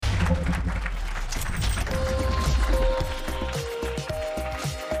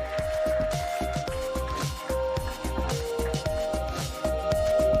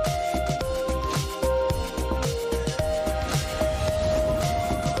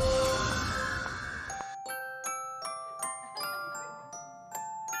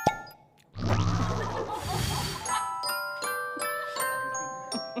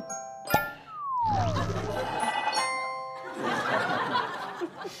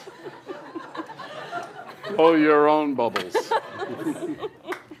Blow your own bubbles.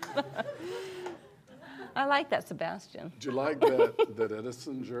 I like that, Sebastian. Do you like that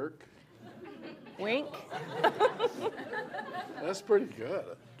Edison jerk? Wink. That's pretty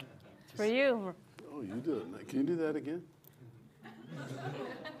good. For you. Oh, you did it. Can you do that again?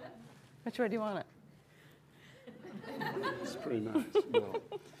 Which way do you want it? It's pretty nice. Well,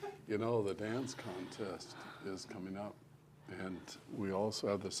 you know, the dance contest is coming up, and we also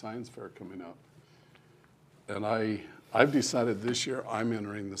have the science fair coming up. And I've decided this year I'm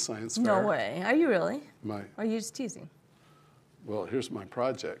entering the science fair. No way. Are you really? My, Or are you just teasing? well, here's my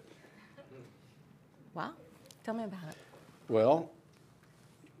project. Wow. Tell me about it. Well,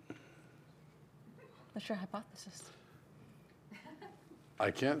 What's your hypothesis? I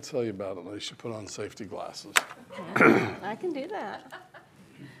can't tell you about it unless you put on safety glasses. I can do that.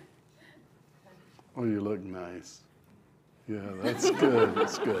 Oh, you look nice. Yeah, that's good.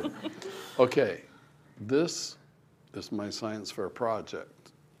 That's good. Okay, this is my science fair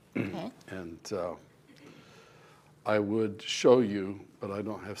project. Okay. And I would show you, but I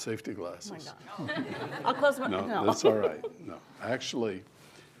don't have safety glasses. Oh my God. I'll close my No, that's all right. No, actually,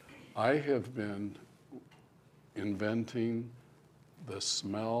 I have been inventing the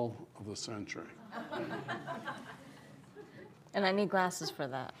smell of the century. And I need glasses for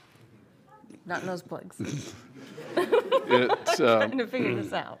that. Not nose plugs. It, Trying to figure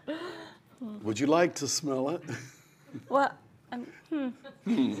this out. would you like to smell it? Well,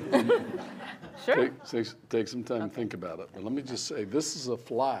 sure. Take some time to think about it. But let me just say, this is a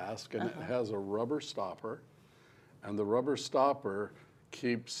flask, and it has a rubber stopper. And the rubber stopper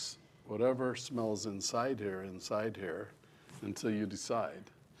keeps whatever smells inside here, until you decide.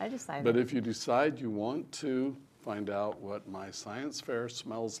 I decided. But if you decide you want to find out what my science fair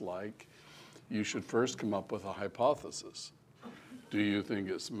smells like, you should first come up with a hypothesis. Do you think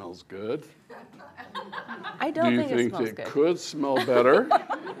it smells good? I don't Do you think it think smells it good. could smell better?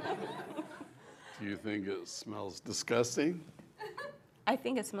 Do you think it smells disgusting? I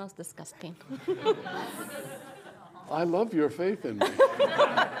think it smells disgusting. I love your faith in me.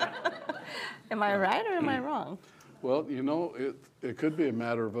 Am I right or am I wrong? Well, you know, it could be a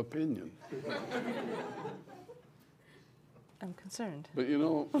matter of opinion. I'm concerned. But you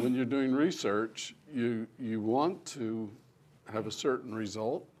know, when you're doing research, you want to have a certain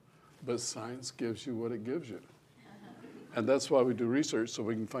result, but science gives you what it gives you. And that's why we do research, so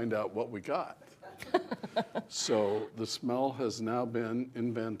we can find out what we got. So the smell has now been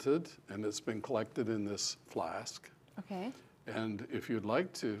invented, and it's been collected in this flask. Okay. And if you'd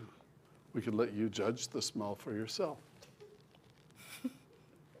like to, we could let you judge the smell for yourself.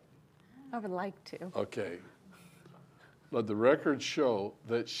 I would like to. Okay. Let the record show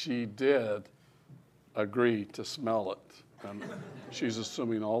that she did agree to smell it. And she's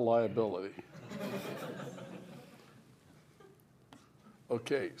assuming all liability.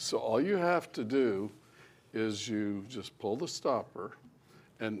 Okay, so all you have to do is you just pull the stopper,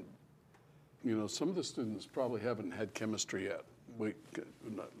 and you know, some of the students probably haven't had chemistry yet. Wait,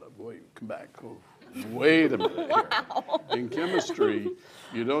 come back. Oh, wait a minute here. Wow. In chemistry,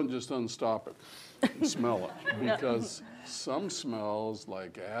 you don't just unstop it and smell it, because some smells,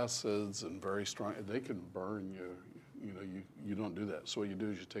 like acids and very strong, they can burn you. You know, you don't do that. So what you do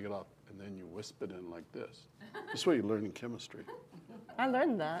is you take it off, and then you wisp it in like this. That's what you learn in chemistry. I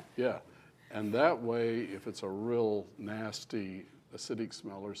learned that. Yeah, and that way, if it's a real nasty acidic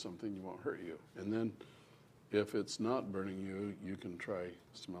smell or something, you won't hurt you. And then if it's not burning you, you can try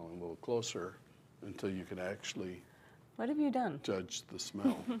smelling a little closer until you can actually What have you done? judge the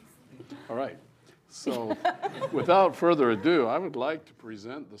smell. All right, so without further ado, I would like to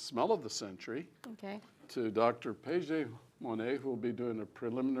present the smell of the century Okay. to Dr. Paige Monet, who will be doing a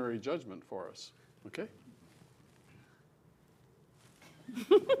preliminary judgment for us. Okay?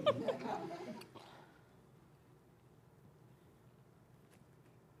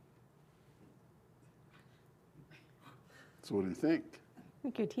 So what do you think? I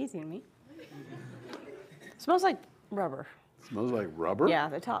think you're teasing me. Smells like rubber. Smells like rubber? Yeah,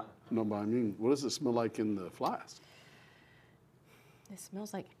 the top. No, but I mean, what does it smell like in the flask? It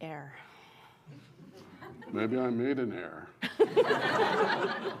smells like air. Maybe I made an error.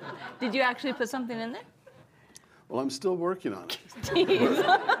 Did you actually put something in there? Well, I'm still working on it.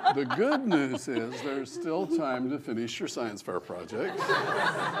 Jeez. The good news is there's still time to finish your science fair project.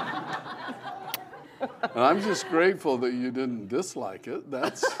 And I'm just grateful that you didn't dislike it.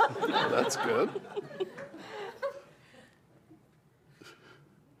 That's good.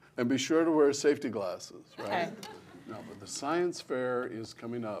 And be sure to wear safety glasses, right? Okay. No, but the science fair is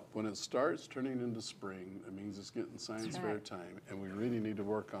coming up. When it starts turning into spring, it means it's getting science fair time, and we really need to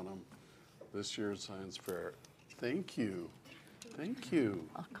work on them this year's science fair. Thank you. Thank you.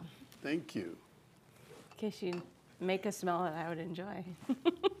 Welcome. Thank you. In case you make a smell that I would enjoy.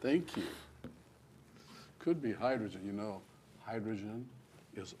 Thank you. Could be hydrogen. You know, hydrogen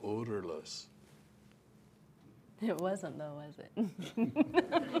is odorless. It wasn't though, was it?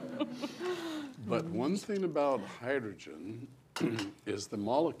 But one thing about hydrogen is the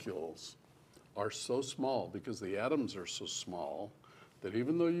molecules are so small because the atoms are so small that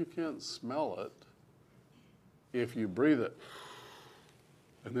even though you can't smell it, if you breathe it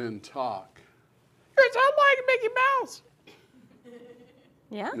and then talk, you sound like Mickey Mouse.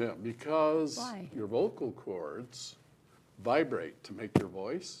 Yeah? Yeah, because Why? your vocal cords vibrate to make your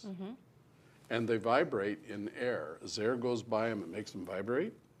voice, and they vibrate in air. As air goes by them, it makes them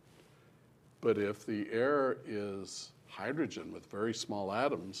vibrate. But if the air is hydrogen with very small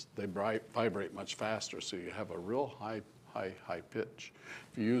atoms, they vibrate much faster, so you have a real high pitch.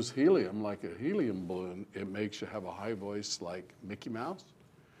 If you use helium, like a helium balloon, it makes you have a high voice like Mickey Mouse.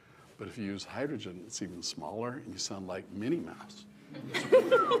 But if you use hydrogen, it's even smaller, and you sound like Minnie Mouse.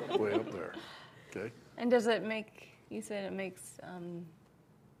 Way up there, okay? And does it make, you said it makes,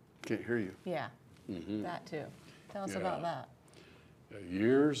 Can't hear you. yeah, that too. Tell us Yeah. about that.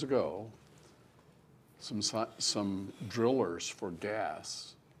 Years ago, some drillers for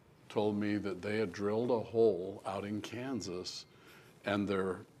gas told me that they had drilled a hole out in Kansas, and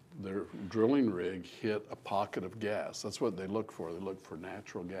their drilling rig hit a pocket of gas. That's what they look for. They look for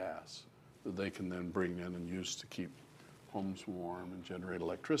natural gas that they can then bring in and use to keep homes warm and generate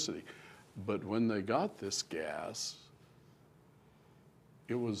electricity. But when they got this gas,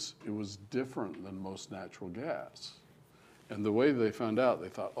 it was different than most natural gas. And the way they found out, they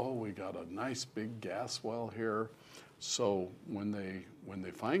thought, oh, we got a nice big gas well here. So when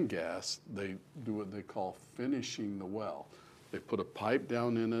they find gas, they do what they call finishing the well. They put a pipe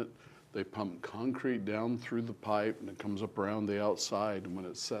down in it, they pump concrete down through the pipe, and it comes up around the outside, and when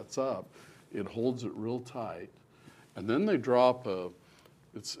it sets up, it holds it real tight. And then they drop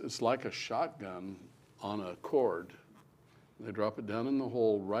it's like a shotgun on a cord. They drop it down in the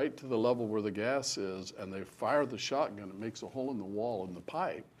hole right to the level where the gas is, and they fire the shotgun. It makes a hole in the wall in the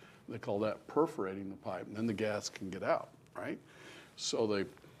pipe. They call that perforating the pipe, and then the gas can get out, right? So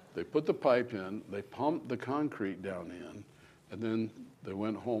they put the pipe in, they pumped the concrete down in, and then they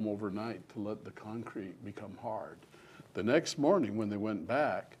went home overnight to let the concrete become hard. The next morning when they went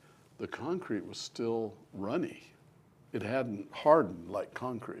back, the concrete was still runny. It hadn't hardened like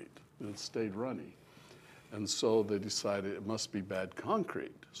concrete. It stayed runny. And so they decided it must be bad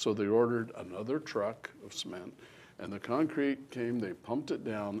concrete. So they ordered another truck of cement, and the concrete came, they pumped it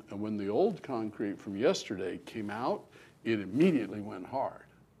down, and when the old concrete from yesterday came out, it immediately went hard.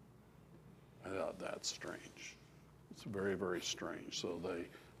 I thought, that's strange. It's very, very strange. So they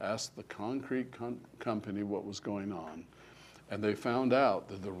asked the concrete company what was going on, and they found out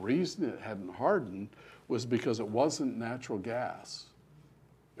that the reason it hadn't hardened was because it wasn't natural gas.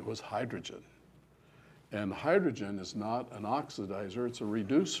 It was hydrogen. And hydrogen is not an oxidizer, it's a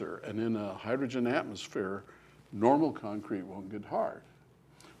reducer. And in a hydrogen atmosphere, normal concrete won't get hard.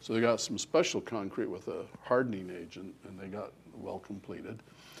 So they got some special concrete with a hardening agent, and they got well completed.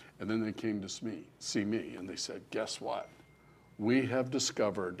 And then they came to see me, and they said, guess what? We have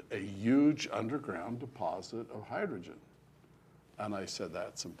discovered a huge underground deposit of hydrogen. And I said,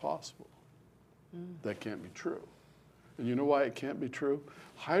 that's impossible. That can't be true. And you know why it can't be true?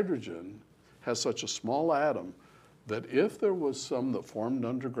 Hydrogen has such a small atom that if there was some that formed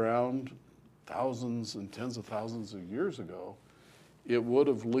underground thousands and tens of thousands of years ago, it would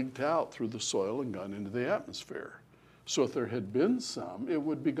have leaked out through the soil and gone into the atmosphere. So if there had been some, it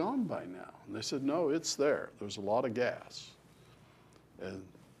would be gone by now. And they said, no, it's there. There's a lot of gas. And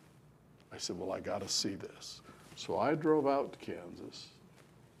I said, well, I got to see this. So I drove out to Kansas,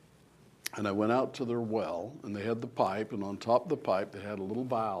 and I went out to their well, and they had the pipe, and on top of the pipe, they had a little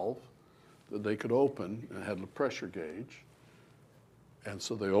valve that they could open, and it had a pressure gauge. And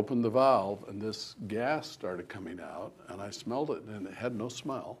so they opened the valve, and this gas started coming out, and I smelled it, and it had no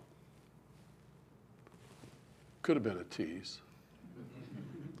smell. Could have been a tease,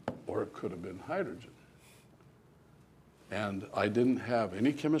 or it could have been hydrogen. And I didn't have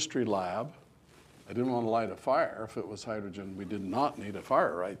any chemistry lab. I didn't want to light a fire. If it was hydrogen, we did not need a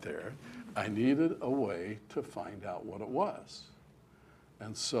fire right there. I needed a way to find out what it was.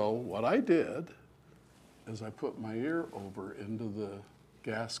 And so what I did is I put my ear over into the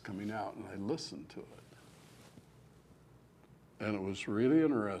gas coming out and I listened to it. And it was really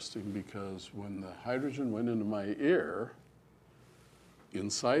interesting because when the hydrogen went into my ear,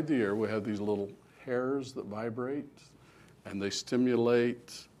 inside the ear we have these little hairs that vibrate and they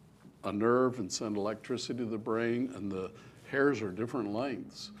stimulate a nerve and send electricity to the brain, and the hairs are different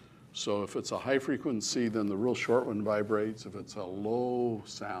lengths. So if it's a high frequency, then the real short one vibrates. If it's a low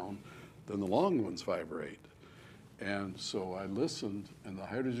sound, then the long ones vibrate. And so I listened, and the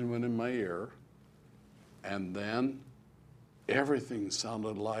hydrogen went in my ear, and then everything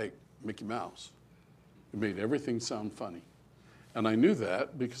sounded like Mickey Mouse. It made everything sound funny. And I knew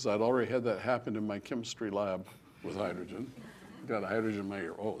that because I'd already had that happen in my chemistry lab with hydrogen. Got a hydrogen in my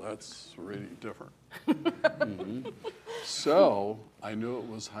ear. Oh, that's really different. So I knew it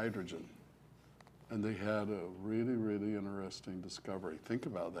was hydrogen. And they had a really, really interesting discovery. Think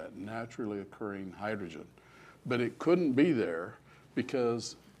about that, naturally occurring hydrogen. But it couldn't be there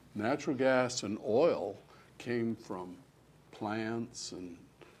because natural gas and oil came from plants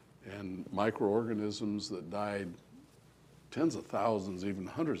and microorganisms that died tens of thousands, even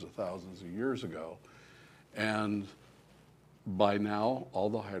hundreds of thousands of years ago. And by now, all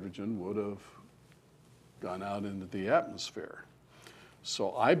the hydrogen would have gone out into the atmosphere.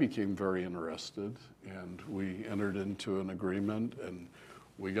 So I became very interested, and we entered into an agreement, and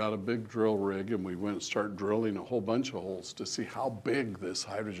we got a big drill rig, and we went and started drilling a whole bunch of holes to see how big this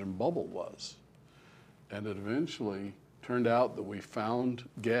hydrogen bubble was. And it eventually turned out that we found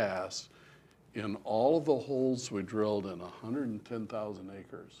gas in all of the holes we drilled in 110,000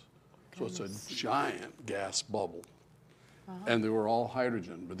 acres. So it's a giant gas bubble. And they were all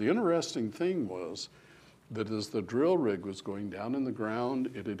hydrogen. But the interesting thing was that as the drill rig was going down in the ground,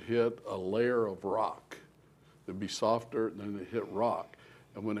 it had hit a layer of rock. It'd be soft dirt, and then it hit rock.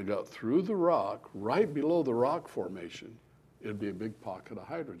 And when it got through the rock, right below the rock formation, it'd be a big pocket of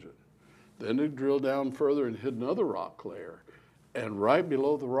hydrogen. Then it'd drill down further and hit another rock layer. And right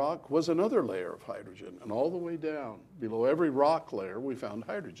below the rock was another layer of hydrogen. And all the way down, below every rock layer, we found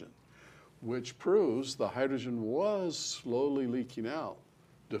hydrogen, which proves the hydrogen was slowly leaking out,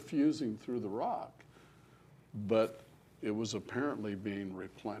 diffusing through the rock, but it was apparently being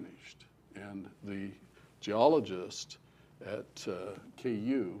replenished. And the geologist at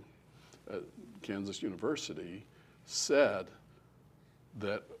KU, at Kansas University, said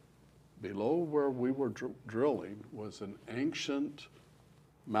that below where we were drilling was an ancient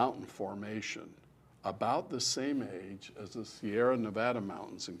mountain formation about the same age as the Sierra Nevada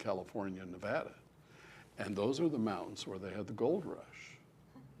mountains in California and Nevada. And those are the mountains where they had the gold rush.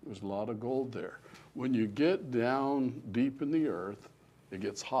 There's a lot of gold there. When you get down deep in the earth, it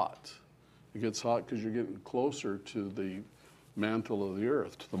gets hot. It gets hot because you're getting closer to the mantle of the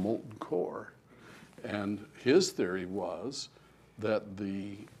earth, to the molten core. And his theory was that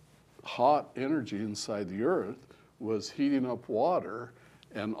the hot energy inside the earth was heating up water,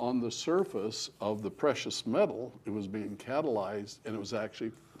 and on the surface of the precious metal, it was being catalyzed, and it was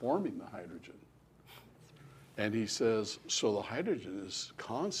actually forming the hydrogen. And he says, so the hydrogen is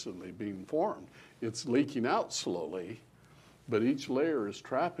constantly being formed. It's leaking out slowly, but each layer is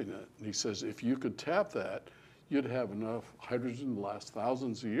trapping it. And he says, if you could tap that, you'd have enough hydrogen to last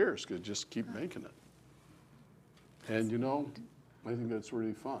thousands of years, because just keep making it. And you know, I think that's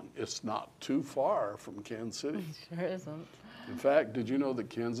really fun. It's not too far from Kansas City. Sure isn't. In fact, did you know that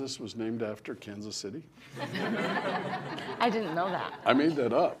Kansas was named after Kansas City? I didn't know that. I made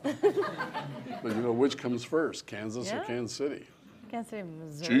that up. But you know, which comes first, Kansas or Yeah. Kansas City? Kansas City,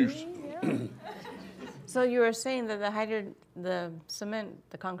 Missouri. Jeez. Yeah. So you were saying that the cement,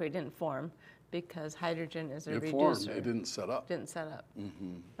 the concrete didn't form because hydrogen is a It reducer. formed, it didn't set up. Didn't set up.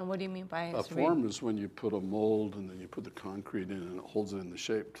 Mm-hmm. And what do you mean by A it's form is when you put a mold and then you put the concrete in and it holds it in the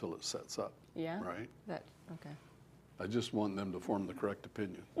shape till it sets up. Yeah. Right? That okay. I just want them to form the correct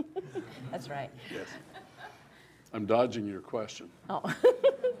opinion. That's right. Yes. I'm dodging your question. Oh,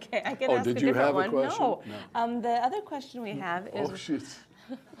 okay. I can Oh, ask did a you different have a one. question? No. No. The other question we have is Oh, shit.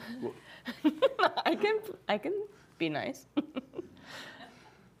 I can be nice.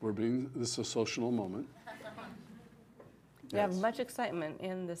 This is a social moment. They have Yes. much excitement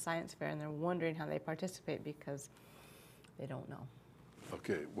in the science fair, and they're wondering how they participate because they don't know.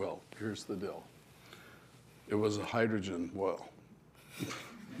 Okay, well, here's the deal. It was a hydrogen well.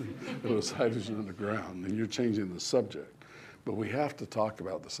 It was hydrogen in the ground, and you're changing the subject. But we have to talk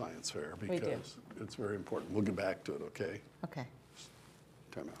about the science fair do. because it's very important. We'll get back to it, okay? Okay.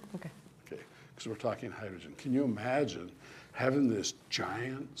 Time out. Okay. Okay, because we're talking hydrogen. Can you imagine having this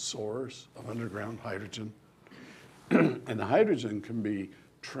giant source of underground hydrogen? And the hydrogen can be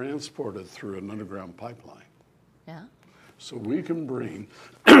transported through an underground pipeline. Yeah. So we can bring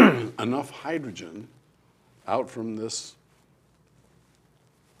enough hydrogen out from this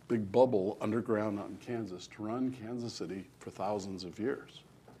big bubble underground out in Kansas to run Kansas City for thousands of years.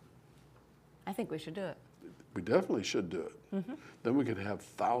 I think we should do it. We definitely should do it. Then we could have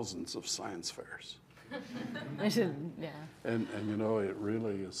thousands of science fairs. We should, yeah. And you know, it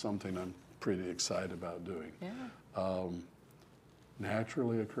really is something I'm pretty excited about doing. Yeah.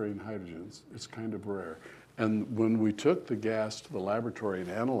 Naturally occurring hydrogens, it's kind of rare. And when we took the gas to the laboratory and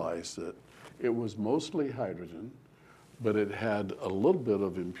analyzed it, it was mostly hydrogen, but it had a little bit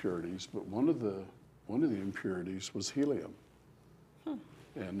of impurities, but one of the impurities was helium.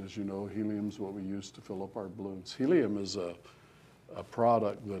 And as you know, helium is what we use to fill up our balloons. Helium is a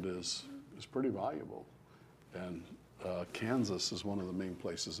product that is pretty valuable. And Kansas is one of the main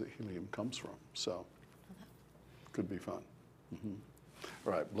places that helium comes from. So could be fun.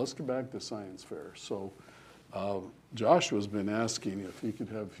 All right, let's get back to science fair. So Joshua's been asking if he could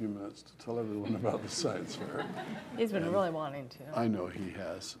have a few minutes to tell everyone about the science fair. He's been really wanting to. I know he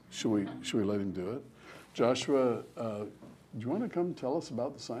has. Should we let him do it? Joshua, do you want to come tell us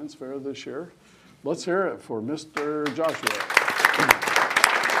about the science fair this year? Let's hear it for Mr. Joshua.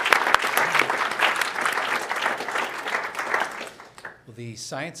 Well, the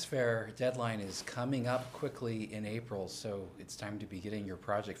science fair deadline is coming up quickly in April, so it's time to be getting your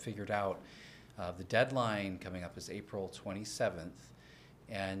project figured out. The deadline coming up is April 27th,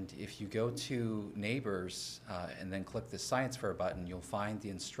 and if you go to Neighbors and then click the science fair button, you'll find the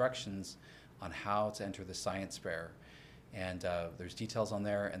instructions on how to enter the science fair. And there's details on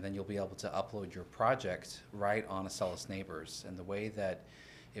there, and then you'll be able to upload your project right on Acellus Neighbors. And the way that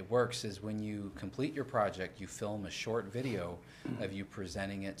it works is when you complete your project, you film a short video of you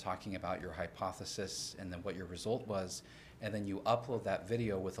presenting it, talking about your hypothesis and then what your result was, and then you upload that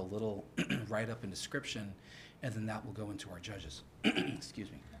video with a little write-up and description, and then that will go into our judges. Excuse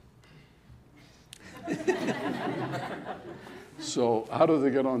me. So how do they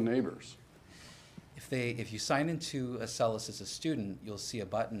get on Neighbors? If you sign into Acellus as a student, you'll see a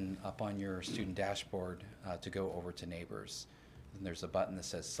button up on your student dashboard to go over to Neighbors. And there's a button that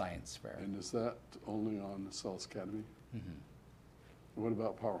says Science Fair. And is that only on the Acellus Academy? What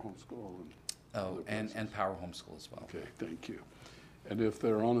about Power Homeschool? Oh, and Power Homeschool as well. Okay, thank you. And if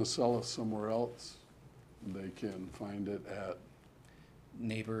they're on Acellus somewhere else, they can find it at?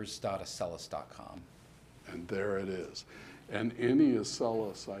 Neighbors.acellus.com. And there it is. And any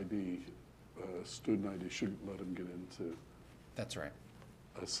Acellus ID, student ID, should let them get into That's right.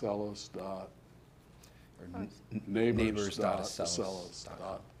 Acellus Or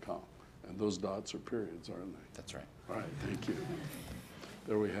neighbors.acellus.com. And those dots are periods, aren't they? That's right. All right, thank you.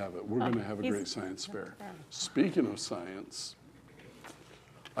 There we have it. We're going to have a great science fair. Speaking of science,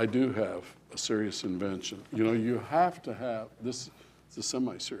 I do have a serious invention. You know, you have to have, this is a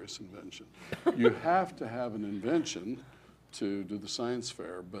semi-serious invention. You have to have an invention to do the science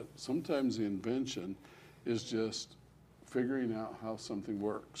fair, but sometimes the invention is just figuring out how something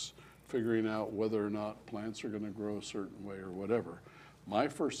works, figuring out whether or not plants are going to grow a certain way or whatever. My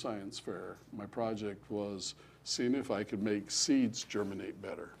first science fair, my project was seeing if I could make seeds germinate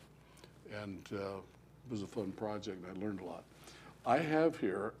better. And it was a fun project. I learned a lot. I have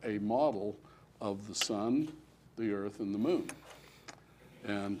here a model of the sun, the earth, and the moon.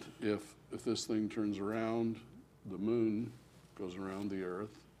 And if this thing turns around, the moon goes around the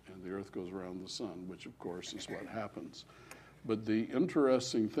earth, and the earth goes around the sun, which of course is what happens. But the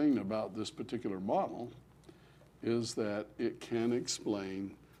interesting thing about this particular model is that it can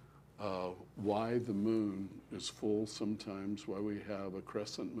explain why the moon is full sometimes, why we have a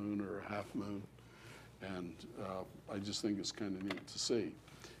crescent moon or a half moon. And I just think it's kind of neat to see.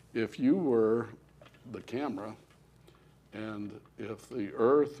 If you were the camera, and if the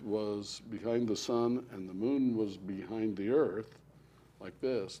earth was behind the sun and the moon was behind the earth, like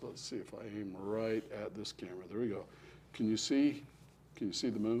this, let's see if I aim right at this camera. There we go. Can you see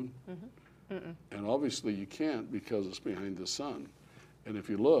the moon? And obviously you can't because it's behind the sun. And if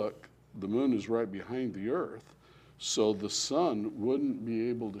you look, the moon is right behind the earth, so the sun wouldn't be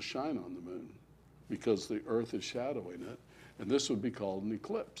able to shine on the moon because the earth is shadowing it, and this would be called an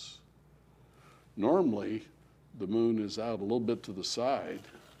eclipse. Normally, the moon is out a little bit to the side,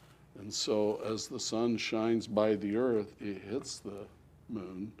 and so as the sun shines by the earth, it hits the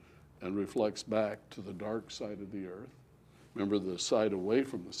moon and reflects back to the dark side of the earth, Remember, the side away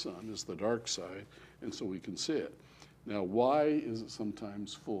from the sun is the dark side, and so we can see it. Now, why is it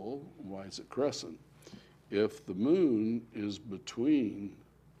sometimes full? Why is it crescent? If the moon is between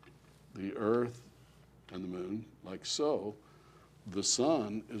the earth and the moon, like so, the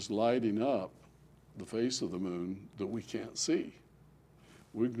sun is lighting up the face of the moon that we can't see.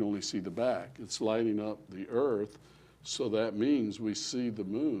 We can only see the back. It's lighting up the earth, so that means we see the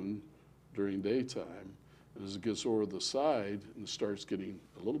moon during daytime. And as it gets over the side and starts getting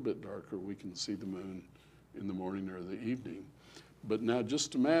a little bit darker, we can see the moon in the morning or the evening. But now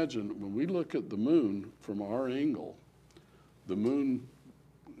just imagine when we look at the moon from our angle, the moon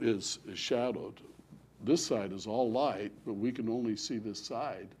is shadowed. This side is all light, but we can only see this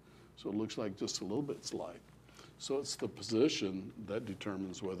side, so it looks like just a little bit's light. So it's the position that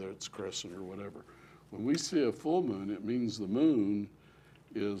determines whether it's crescent or whatever. When we see a full moon, it means the moon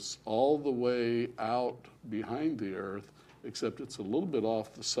is all the way out behind the earth, except it's a little bit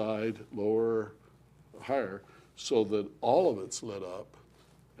off the side, lower, higher, so that all of it's lit up.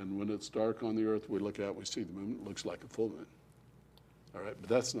 And when it's dark on the earth, we look out, we see the moon, it looks like a full moon. All right, but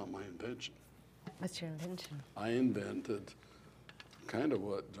that's not my invention. What's your invention? I invented kind of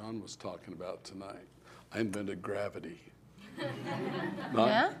what John was talking about tonight. I invented gravity.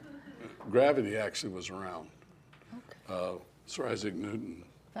 Yeah? Gravity actually was around. Okay. Sir Isaac Newton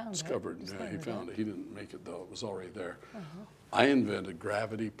Found it. discovered, yeah, he Discovered found it. He didn't make it though, it was already there. Uh-huh. I invented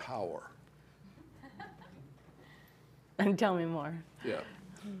gravity power. And tell me more. Yeah,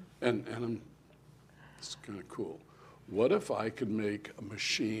 and it's kind of cool. What if I could make a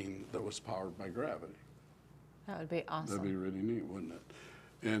machine that was powered by gravity? That would be awesome. That'd be really neat, wouldn't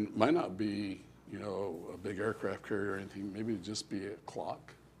it? And might not be, you know, a big aircraft carrier or anything. Maybe it'd just be a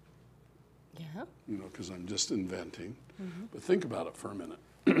clock, Yeah. you know, because I'm just inventing. But think about it for a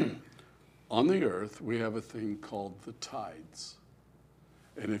minute. On the earth, we have a thing called the tides.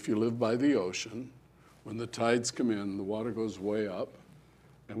 And if you live by the ocean, when the tides come in, the water goes way up.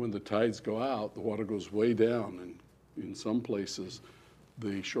 And when the tides go out, the water goes way down. And in some places,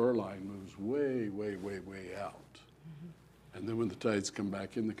 the shoreline moves way, way, way, way out. And then when the tides come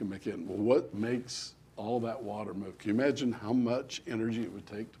back in, they come back in. Well, what makes all that water move? Can you imagine how much energy it would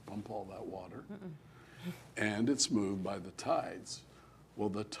take to pump all that water? And it's moved by the tides. Well,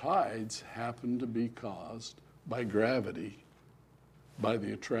 the tides happen to be caused by gravity, by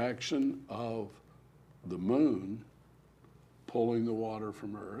the attraction of the moon pulling the water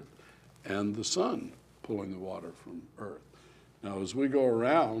from Earth and the sun pulling the water from Earth. Now, as we go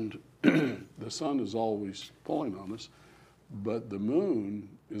around, the sun is always pulling on us, but the moon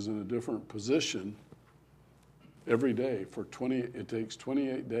is in a different position every day for it takes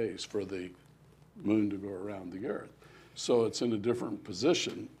 28 days for the moon to go around the earth. So it's in a different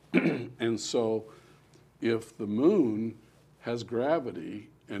position. And so if the moon has gravity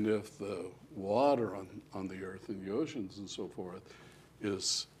and if the water on the earth and the oceans and so forth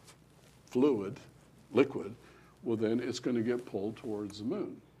is fluid, liquid, well then it's going to get pulled towards the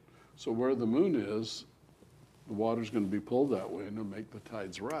moon. So where the moon is, the water's going to be pulled that way and it'll make the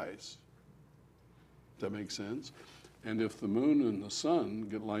tides rise. Does that make sense? And if the moon and the sun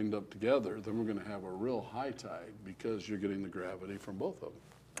get lined up together, then we're going to have a real high tide because you're getting the gravity from both of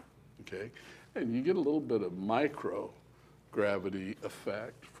them. Okay? And you get a little bit of microgravity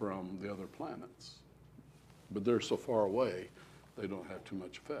effect from the other planets. But they're so far away, they don't have too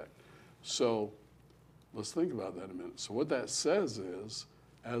much effect. So let's think about that a minute. So what that says is,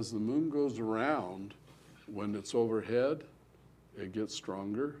 as the moon goes around, when it's overhead, it gets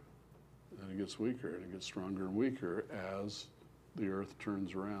stronger, then it gets weaker, and it gets stronger and weaker as the Earth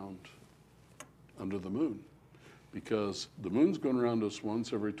turns around under the moon. Because the moon's going around us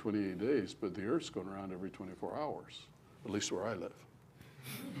once every 28 days, but the Earth's going around every 24 hours, at least where I live.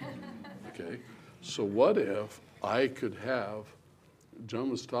 Okay? So what if I could have, John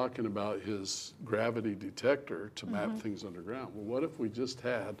was talking about his gravity detector to map things underground. Well, what if we just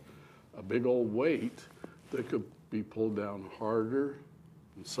had a big old weight that could be pulled down harder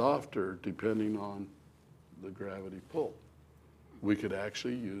and softer depending on the gravity pull? We could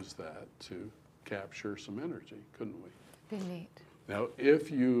actually use that to capture some energy, couldn't we? Be neat. Now,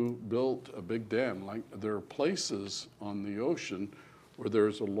 if you built a big dam, like there are places on the ocean where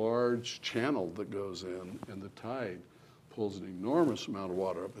there's a large channel that goes in and the tide pulls an enormous amount of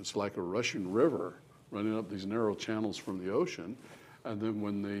water up. It's like a rushing river running up these narrow channels from the ocean. And then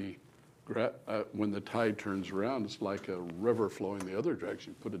when the tide turns around, it's like a river flowing the other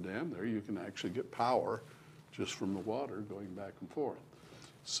direction. You put a dam there, you can actually get power just from the water going back and forth.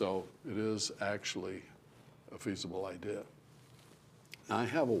 So it is actually a feasible idea. Now, I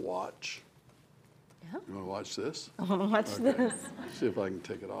have a watch Yeah. You want to watch this? I want to watch Okay. this. See if I can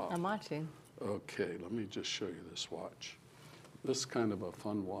take it off. I'm watching. Okay, let me just show you this watch. This is kind of a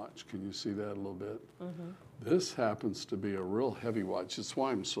fun watch. Can you see that a little bit? This happens to be a real heavy watch. It's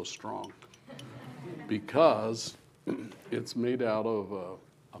why I'm so strong. Because it's made out of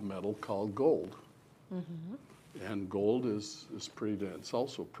a metal called gold. And gold is pretty dense. It's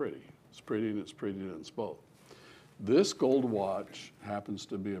also pretty. It's pretty and it's pretty dense both. This gold watch happens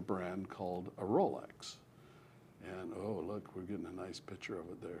to be a brand called a Rolex. And oh, look, we're getting a nice picture of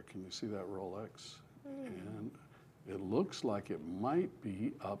it there. Can you see that Rolex? And it looks like it might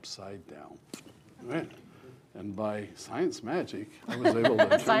be upside down. Man. And by science magic, I was able to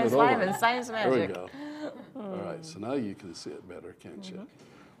turn Science it over. 5 and science There we magic. go. All right, so now you can see it better, can't you?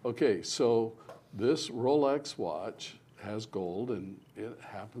 Okay, so this Rolex watch has gold, and it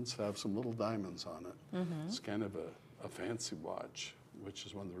happens to have some little diamonds on it. It's kind of a fancy watch, which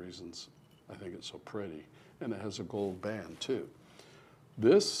is one of the reasons I think it's so pretty. And it has a gold band, too.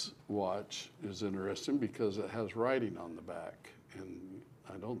 This watch is interesting because it has writing on the back, and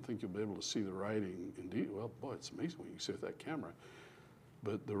I don't think you'll be able to see the writing indeed. Well, boy, it's amazing when you see with that camera.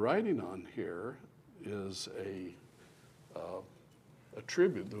 But the writing on here is a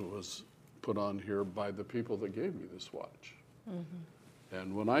tribute that was put on here by the people that gave me this watch.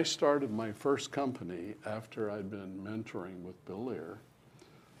 And when I started my first company, after I'd been mentoring with Bill Lear,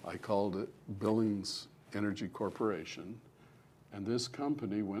 I called it Billings Energy Corporation. And this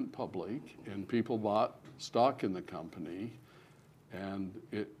company went public, and people bought stock in the company, and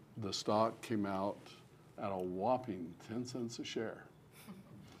the stock came out at a whopping 10 cents a share.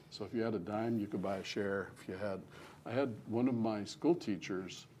 So if you had a dime, you could buy a share. I had one of my school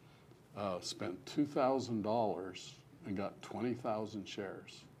teachers spent $2,000 and got 20,000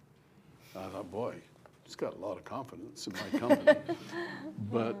 shares. I thought, boy, he's got a lot of confidence in my company.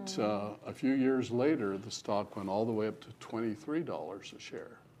 But a few years later, the stock went all the way up to $23 a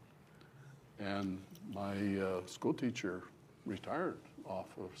share. And my school teacher retired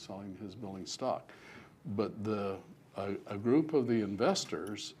off of selling his building stock. But a group of the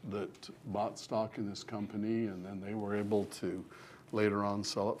investors that bought stock in this company, and then they were able to later on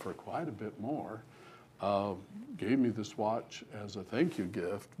sell it for quite a bit more, gave me this watch as a thank you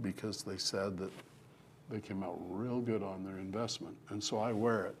gift because they said that they came out real good on their investment. And so I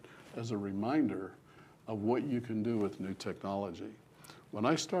wear it as a reminder of what you can do with new technology. When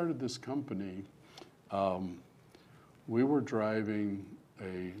I started this company, we were driving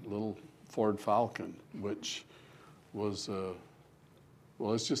a little Ford Falcon, which was, well,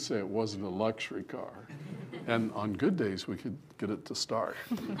 let's just say it wasn't a luxury car. And on good days, we could get it to start.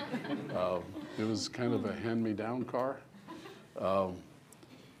 It was kind of a hand-me-down car.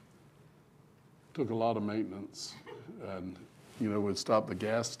 Took a lot of maintenance, and we'd stop at the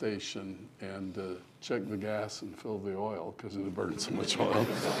gas station and check the gas and fill the oil because it had burned so much oil.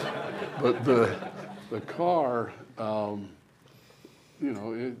 But the car,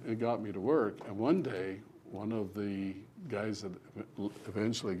 it got me to work. And one day, one of the guys that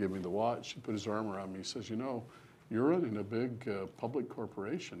eventually gave me the watch, he put his arm around me. He says, you're running a big public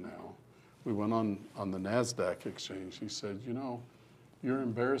corporation now. We went on the NASDAQ exchange. He said, you're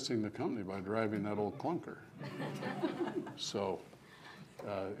embarrassing the company by driving that old clunker. So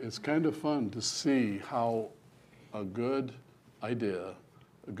it's kind of fun to see how a good idea,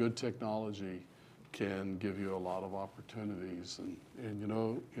 a good technology can give you a lot of opportunities. And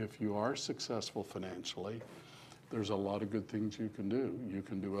if you are successful financially, there's a lot of good things you can do. You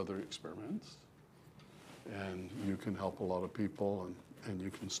can do other experiments, and you can help a lot of people, and you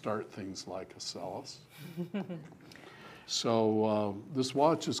can start things like Acellus. So this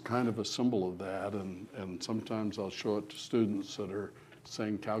watch is kind of a symbol of that, and sometimes I'll show it to students that are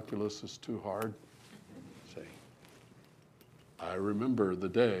saying calculus is too hard. Say, I remember the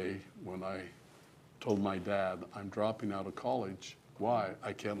day when I told my dad, I'm dropping out of college. Why?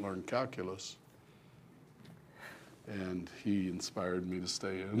 I can't learn calculus. And he inspired me to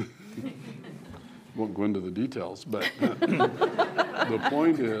stay in. Won't go into the details, but the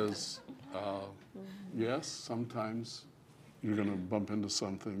point is, yes, sometimes you're going to bump into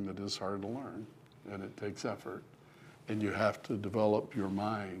something that is hard to learn, and it takes effort. And you have to develop your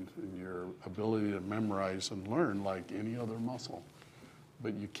mind and your ability to memorize and learn like any other muscle.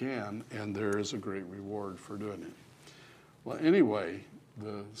 But you can, and there is a great reward for doing it. Well, anyway,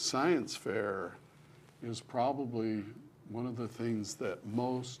 the science fair is probably one of the things that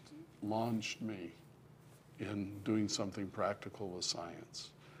most launched me in doing something practical with science.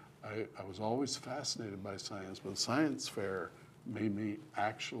 I was always fascinated by science, but the science fair made me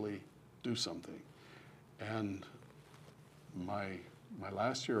actually do something. And my my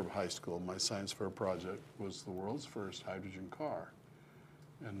last year of high school, my science fair project was the world's first hydrogen car.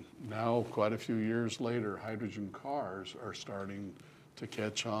 And now, quite a few years later, hydrogen cars are starting to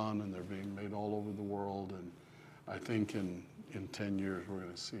catch on, and they're being made all over the world. And I think in 10 years, we're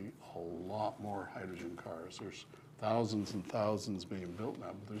going to see a lot more hydrogen cars. There's thousands and thousands being built now,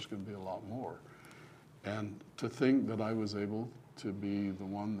 but there's going to be a lot more. And to think that I was able to be the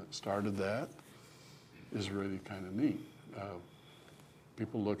one that started that is really kind of neat.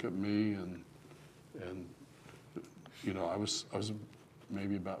 People look at me and you know, I was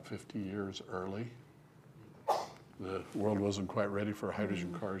maybe about 50 years early. The world wasn't quite ready for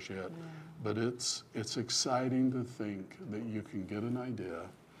hydrogen cars yet, but it's exciting to think that you can get an idea,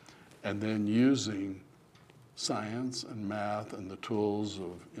 and then using science and math and the tools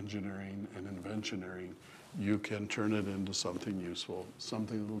of engineering and inventioneering, you can turn it into something useful,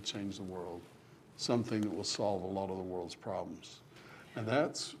 something that will change the world, something that will solve a lot of the world's problems. And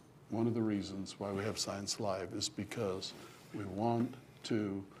that's one of the reasons why we have Science Live, is because we want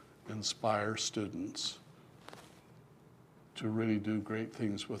to inspire students to really do great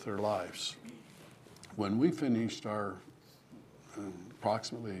things with their lives. When we finished our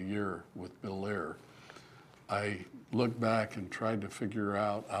approximately a year with Bill Lehr, I looked back and tried to figure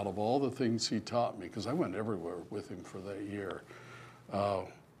out of all the things he taught me, because I went everywhere with him for that year,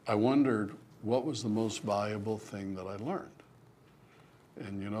 I wondered what was the most valuable thing that I learned.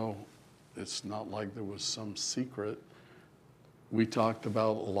 And you know, it's not like there was some secret. We talked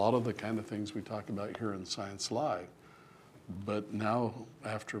about a lot of the kind of things we talk about here in Science Live. But now,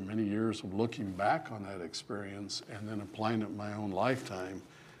 after many years of looking back on that experience and then applying it in my own lifetime,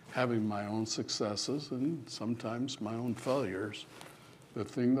 having my own successes and sometimes my own failures, the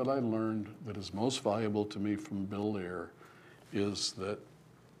thing that I learned that is most valuable to me from Bill Lehr is that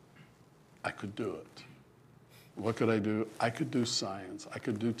I could do it. What could I do? I could do science. I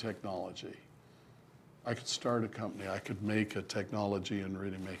could do technology. I could start a company. I could make a technology and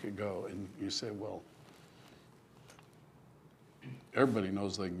really make it go. And you say, well, everybody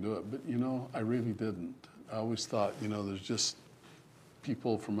knows they can do it. But, you know, I really didn't. I always thought, you know, there's just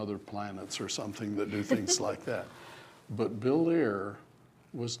people from other planets or something that do things like that. But Bill Lehr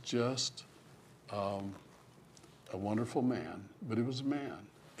was just a wonderful man, but he was a man.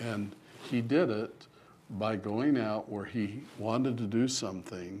 And he did it by going out where he wanted to do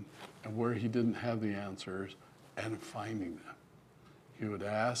something and where he didn't have the answers and finding them. He would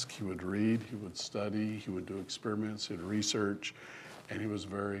ask, he would read, he would study, he would do experiments, he'd research, and he was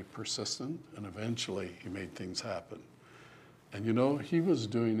very persistent, and eventually he made things happen. And you know, he was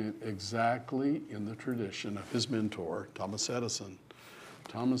doing it exactly in the tradition of his mentor, Thomas Edison.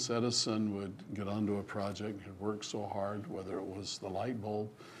 Thomas Edison would get onto a project, he'd work so hard, whether it was the light bulb,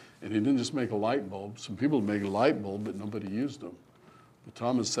 and he didn't just make a light bulb. Some people would make a light bulb, but nobody used them. But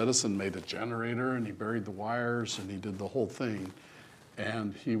Thomas Edison made a generator, and he buried the wires, and he did the whole thing.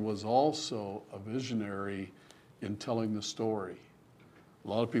 And he was also a visionary in telling the story. A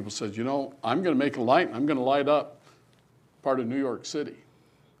lot of people said, you know, I'm going to make a light, and I'm going to light up part of New York City.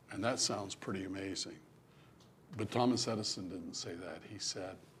 And that sounds pretty amazing. But Thomas Edison didn't say that. He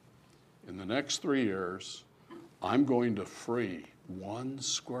said, in the next 3 years, I'm going to free 1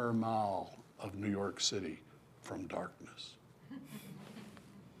 square mile of New York City from darkness.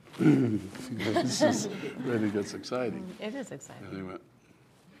 This is, really gets exciting. It is exciting. And he went,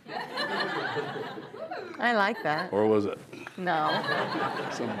 I like that. or was it? No,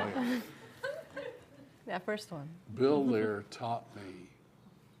 Something like that. that first one. Bill Lehr taught me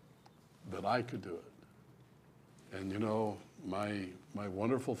that I could do it. And you know, my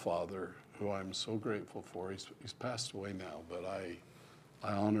wonderful father, who I'm so grateful for, he's passed away now, but I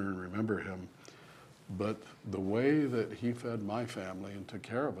honor and remember him. But the way that he fed my family and took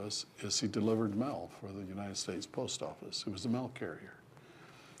care of us is he delivered mail for the United States Post Office. He was a mail carrier.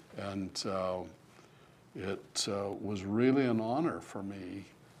 And it was really an honor for me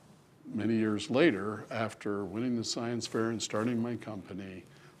many years later, after winning the science fair and starting my company,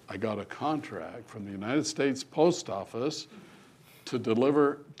 I got a contract from the United States Post Office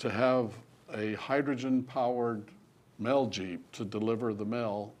to have a hydrogen-powered mail Jeep to deliver the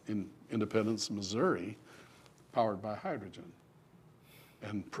mail in Independence, Missouri, powered by hydrogen,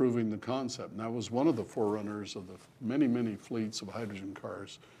 and proving the concept. And that was one of the forerunners of the many, many fleets of hydrogen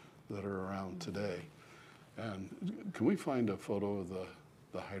cars that are around today. And can we find a photo of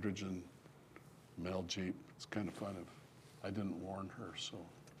the hydrogen mail Jeep? It's kind of fun. I didn't warn her, so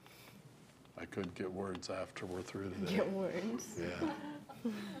I could get words after we're through today. Get words.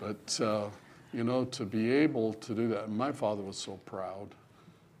 Yeah. But, you know, to be able to do that, and my father was so proud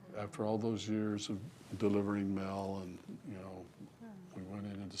After all those years of delivering mail, and we went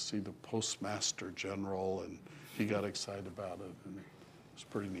in to see the Postmaster General, and he got excited about it, and it was a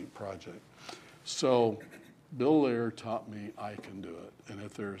pretty neat project. So Bill Lear taught me I can do it, and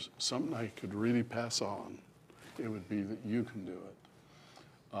if there's something I could really pass on, it would be that you can do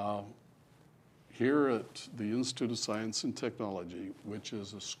it. Here at the Institute of Science and Technology, which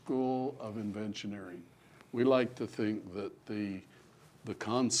is a school of inventioneering, we like to think that the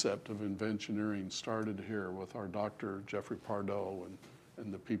concept of inventioneering started here with our Dr. Jeffrey Pardo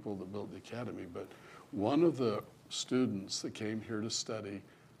and the people that built the academy. But one of the students that came here to study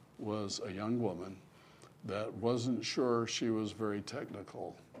was a young woman that wasn't sure she was very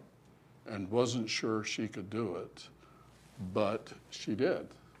technical and wasn't sure she could do it, but she did.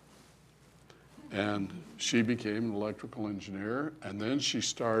 And she became an electrical engineer, and then she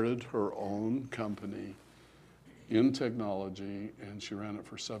started her own company in technology, and she ran it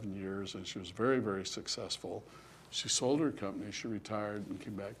for 7 years, and she was very, very successful. She sold her company, she retired, and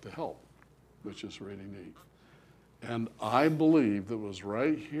came back to help, which is really neat. And I believe that it was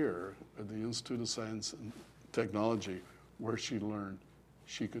right here at the Institute of Science and Technology where she learned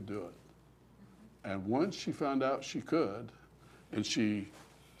she could do it. And once she found out she could, and she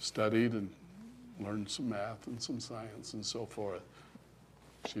studied and learned some math and some science and so forth,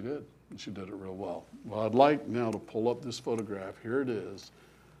 she did, and she did it real well. Well, I'd like now to pull up this photograph. Here it is,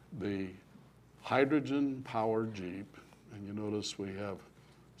 the hydrogen-powered Jeep, and you notice we have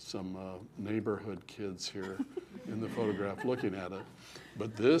some neighborhood kids here in the photograph looking at it.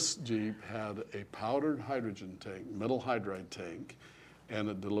 But this Jeep had a powdered hydrogen tank, metal hydride tank, and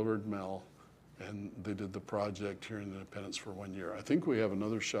it delivered mail, and they did the project here in Independence for 1 year. I think we have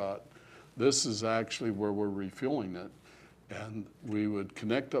another shot. This is actually where we're refueling it, and we would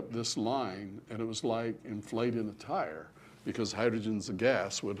connect up this line, and it was like inflating a tire, because hydrogen's a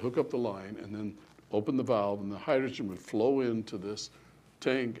gas, would hook up the line and then open the valve, and the hydrogen would flow into this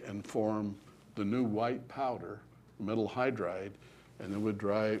tank and form the new white powder, metal hydride, and then we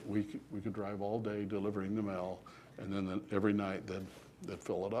could drive all day delivering the mail, and then every night they'd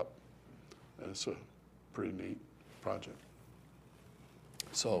fill it up. And it's a pretty neat project.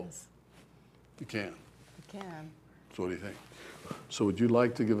 So Yes. you can. You can. So what do you think? So would you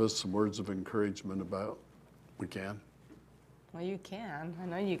like to give us some words of encouragement about we can? Well, you can. I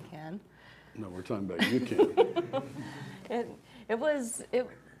know you can. No, we're talking about you can. It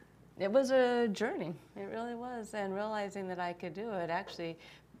was a journey. It really was, and realizing that I could do it actually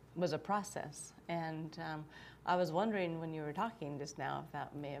was a process. And I was wondering when you were talking just now if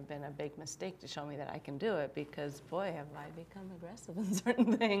that may have been a big mistake to show me that I can do it, because boy, have I become aggressive in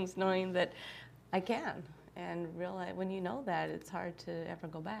certain things, knowing that I can, and realize when you know that, it's hard to ever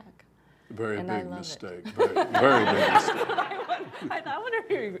go back. Very And I big love mistake. Very, very big mistake. I wonder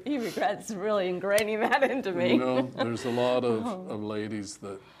if he regrets really ingraining that into me. You know, there's a lot of ladies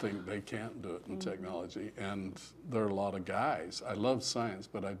that think they can't do it in technology, and there are a lot of guys. I love science,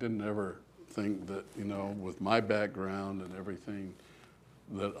 but I didn't ever think that, with my background and everything,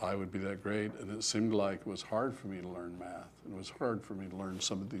 that I would be that great. And it seemed like it was hard for me to learn math. It was hard for me to learn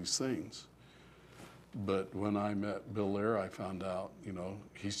some of these things. But when I met Bill Lear, I found out,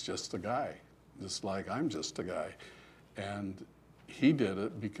 he's just a guy, just like I'm just a guy. And he did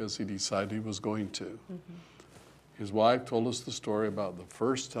it because he decided he was going to. Mm-hmm. His wife told us the story about the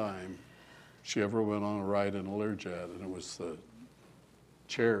first time she ever went on a ride in a Learjet, and it was the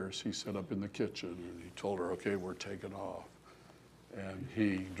chairs he set up in the kitchen, and he told her, okay, we're taking off. And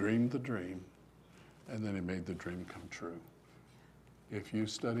he dreamed the dream, and then he made the dream come true. If you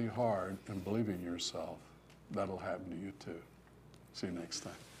study hard and believe in yourself, that'll happen to you too. See you next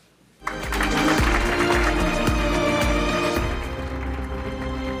time.